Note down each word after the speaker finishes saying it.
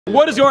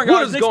What is going on,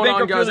 guys? What is going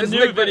on, guys? It's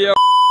new video.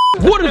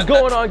 What is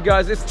going on,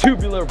 guys? It's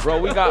Tubular, bro.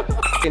 We got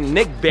fucking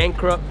Nick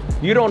Bankrupt.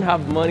 You don't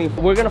have money.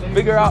 We're gonna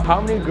figure out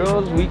how many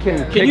girls we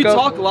can pick you up.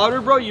 Talk louder,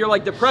 bro? You're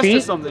like depressed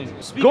or something.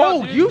 Speak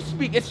Go, out, you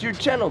speak. It's your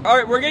channel. All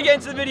right, we're gonna get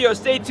into the video.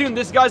 Stay tuned.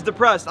 This guy's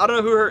depressed. I don't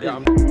know who hurt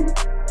him.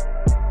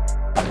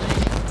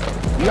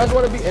 You guys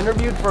want to be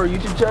interviewed for a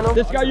YouTube channel?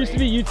 This guy used to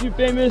be YouTube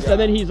famous, and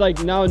then he's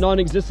like now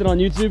non-existent on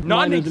YouTube.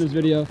 Non-existent in his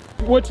video.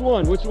 Which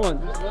one? Which one?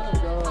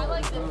 I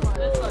like this one.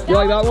 This one. You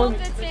like that one?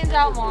 It stands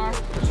out more.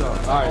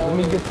 Alright, let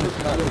me get this.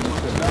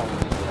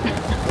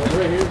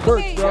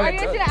 Okay, are you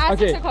guys gonna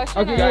ask us a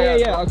question?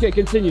 Okay, okay,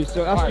 continue.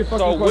 So ask your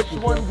fucking question.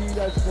 Which one do you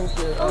guys think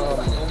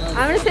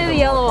I'm gonna say the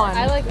yellow one.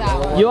 I like that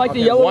one. You like the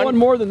yellow one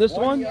more than this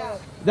one? Yeah.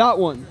 That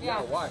one?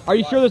 Yeah. Are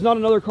you sure there's not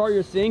another car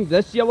you're seeing?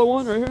 This yellow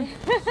one right here?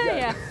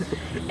 Yeah.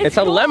 It's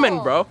a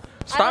lemon, bro.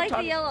 Stop I like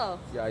the yellow.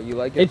 Yeah, you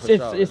like it.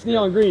 It's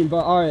neon green,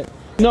 but all right.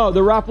 No,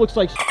 the wrap looks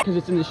like because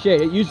it's in the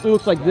shade. It usually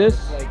looks like this.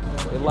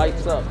 It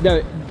lights up.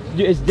 No,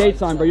 it's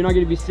daytime, bro. You're not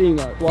gonna be seeing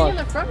that. Watch. In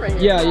the front right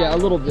here. Yeah, a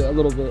little bit.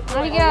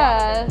 I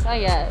guess.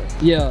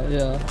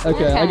 Yeah.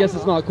 Okay, I guess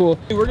it's not cool.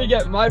 We're gonna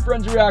get my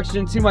friend's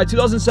reaction to my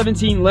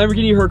 2017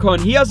 Lamborghini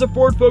Huracan. He has a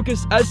Ford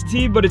Focus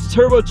ST, but it's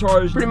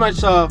turbocharged. Pretty much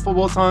full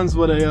bolt-ons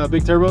with a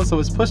big turbo, so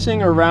it's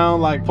pushing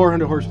around like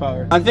 400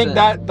 horsepower. I think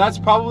that's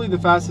probably the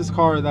fastest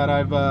car that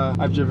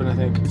I've driven. I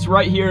think it's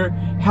right here,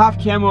 half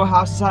camo,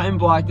 half satin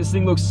black. This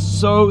thing looks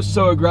so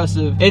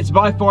aggressive. It's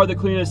by far the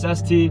cleanest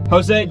ST.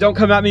 Jose, don't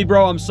come at me,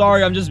 bro. I'm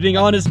sorry. I'm just being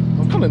honest.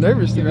 I'm kind of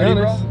nervous to be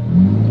honest. Bro?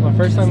 My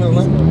first time in a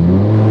Lambo.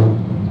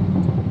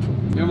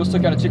 We almost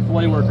took out a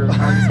Chick-fil-A worker.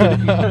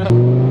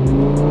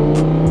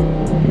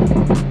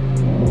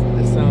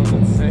 This sounds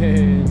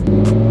insane.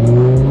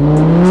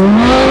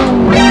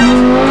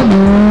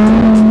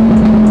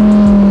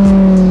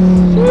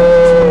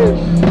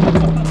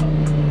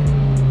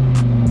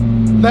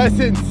 That's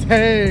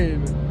insane.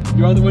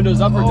 You want the windows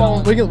up or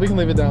down? We can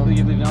leave it down. We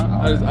can leave it down?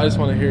 I just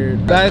want to hear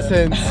it. That's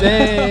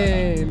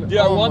insane. Dude,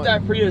 I want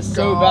that Prius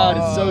so bad.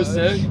 It's so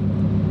sick.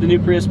 The new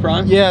Prius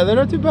Prime. Yeah, they're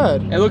not too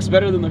bad. It looks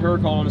better than the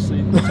Huracan,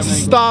 honestly.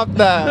 Stop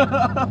that.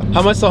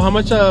 How much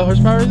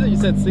horsepower is it? You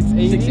said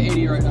 680?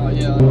 680 right now,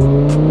 yeah.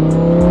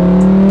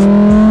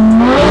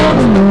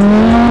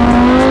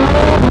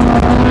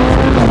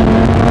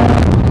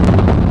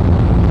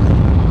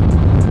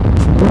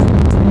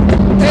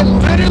 It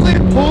literally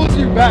pulls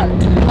you back.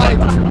 Like,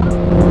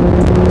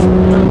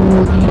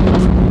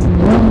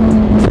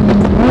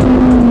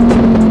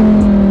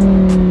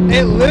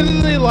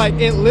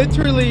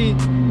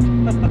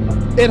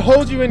 it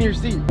holds you in your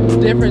seat.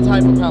 Different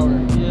type of power.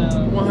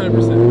 Yeah.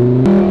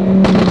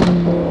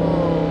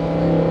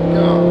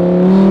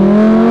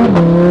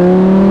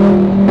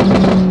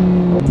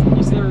 100%.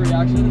 You see the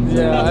reaction?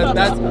 Yeah,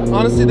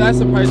 honestly that's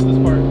the priceless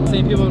part.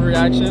 Seeing people's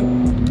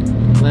reaction.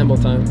 Lambo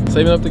time.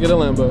 Saving up to get a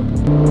Lambo.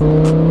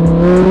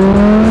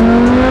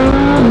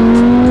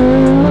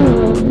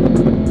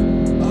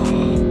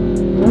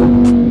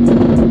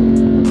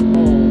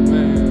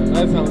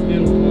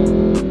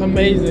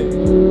 Amazing.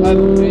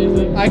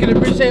 I can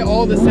appreciate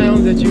all the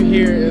sounds that you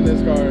hear in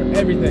this car.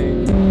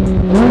 Everything.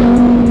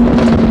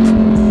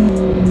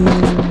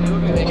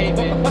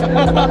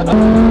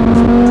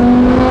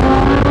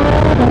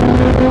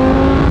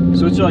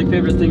 So what's your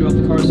favorite thing about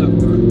the car so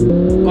far?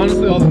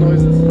 Honestly, all the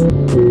noises.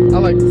 I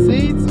like the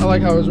seats. I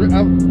like how it's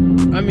I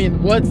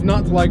mean, what's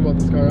not to like about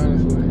this car,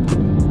 honestly?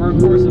 We're in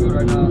course of it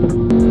right now.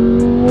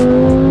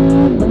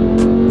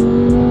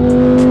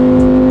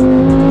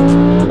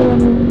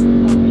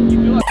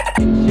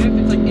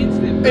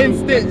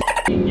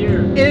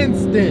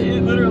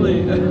 Instant. Literally.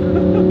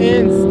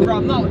 Instant. Bro,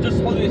 I'm not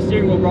just holding the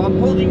steering wheel, bro. I'm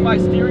holding my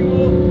steering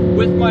wheel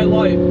with my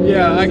life.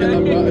 Yeah, I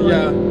can.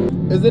 Yeah.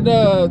 Is it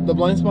the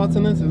blind spots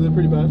in this? Is it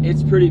pretty bad?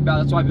 It's pretty bad.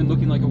 That's why I've been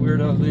looking like a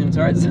weirdo the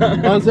entire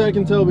time. Honestly, I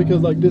can tell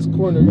because like this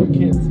corner, you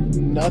can't see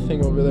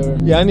nothing over there.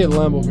 Yeah, I need a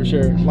Lambo for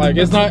sure. Like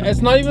it's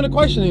not even a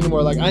question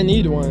anymore. Like I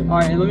need one. All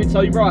right, and let me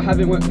tell you, bro, I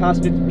haven't went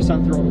past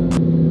 50% throttle.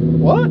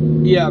 What?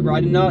 Yeah, bro,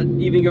 I did not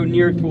even go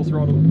near full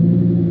throttle.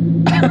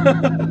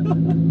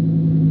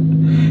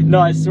 No,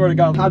 I swear to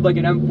God, I had like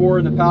an M4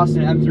 in the past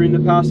and an M3 in the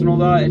past and all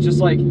that. It's just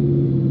like,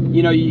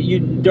 you know, you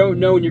don't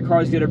know when your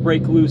car's gonna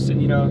break loose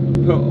and, you know,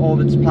 put all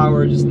of its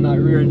power just in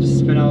that rear and just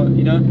spin out,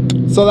 you know?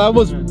 So that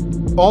was,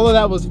 all of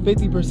that was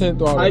 50%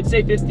 throttle? I'd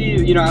say 50,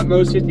 you know, at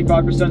most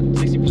 55%,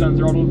 60%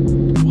 throttle.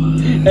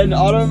 And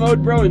auto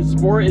mode, bro, in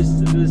sport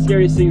is the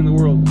scariest thing in the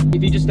world.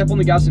 If you just step on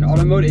the gas in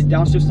auto mode, it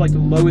downshifts like the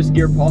lowest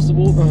gear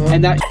possible,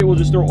 and that shit will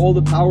just throw all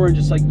the power and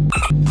just like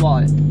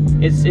fly.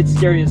 It's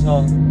scary as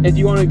hell. If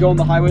you want to go on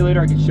the highway later,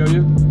 I can show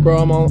you. Bro,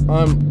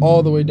 I'm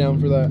all the way down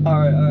for that.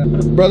 All right.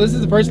 Bro, this is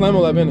the first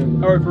Lambo I've been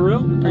in. All right, for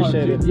real?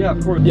 Appreciate it. Yeah,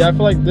 of course. Yeah, I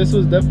feel like this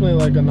was definitely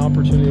like an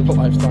opportunity of a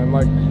lifetime.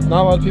 Like,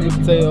 not a lot of people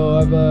can say, oh,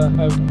 I've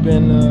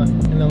been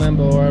in a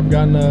Lambo, or I've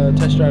gotten a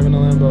test drive in a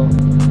Lambo.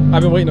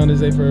 I've been waiting on this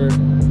day for a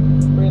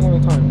very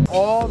long time.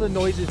 All the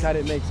noises that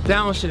it makes.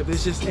 Downshift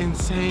is just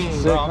insane,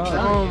 bro.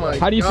 Oh my God.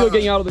 How do you feel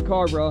getting out of the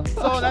car, bro?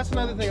 So that's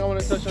another thing I want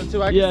to touch on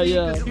too. Yeah.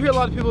 You hear a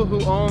lot of people who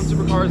own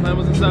supercars,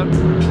 Lambos and stuff,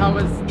 how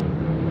it's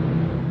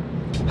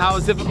how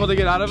it's difficult to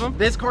get out of them.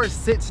 This car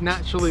sits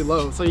naturally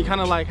low, so you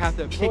kind of like have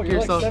to pick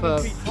yourself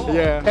up.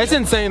 Yeah, it's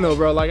insane though,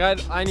 bro. Like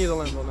I need a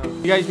Lambo now.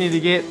 You guys need to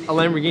get a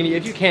Lamborghini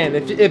if you can.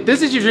 If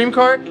this is your dream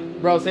car,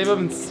 bro, save up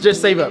and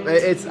just save up.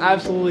 It's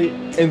absolutely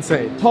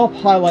insane. Top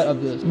highlight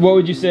of this. What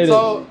would you say?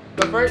 So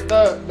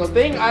the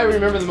thing I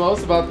remember the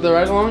most about the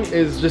ride along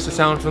is just the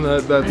sound from the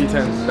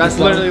V10. That's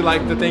literally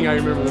like the thing I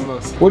remember the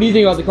most. What do you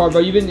think about the car,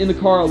 bro? You've been in the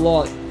car a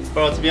lot.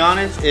 Bro, to be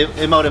honest,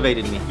 it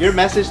motivated me. Your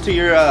message to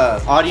your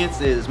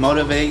audience is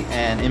motivate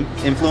and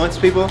influence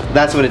people.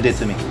 That's what it did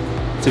to me,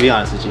 to be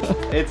honest with you.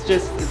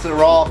 It's a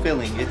raw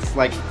feeling. It's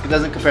like, it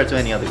doesn't compare to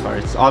any other car.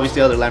 It's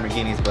obviously other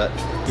Lamborghinis, but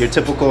your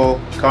typical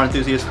car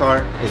enthusiast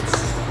car, it's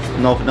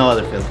no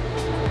other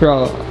feeling.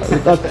 Bro,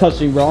 that's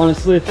touching, bro,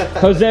 honestly.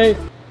 Jose,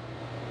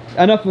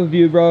 enough of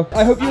you, bro.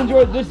 I hope you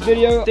enjoyed this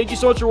video. Thank you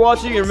so much for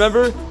watching, and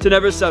remember to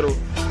never settle.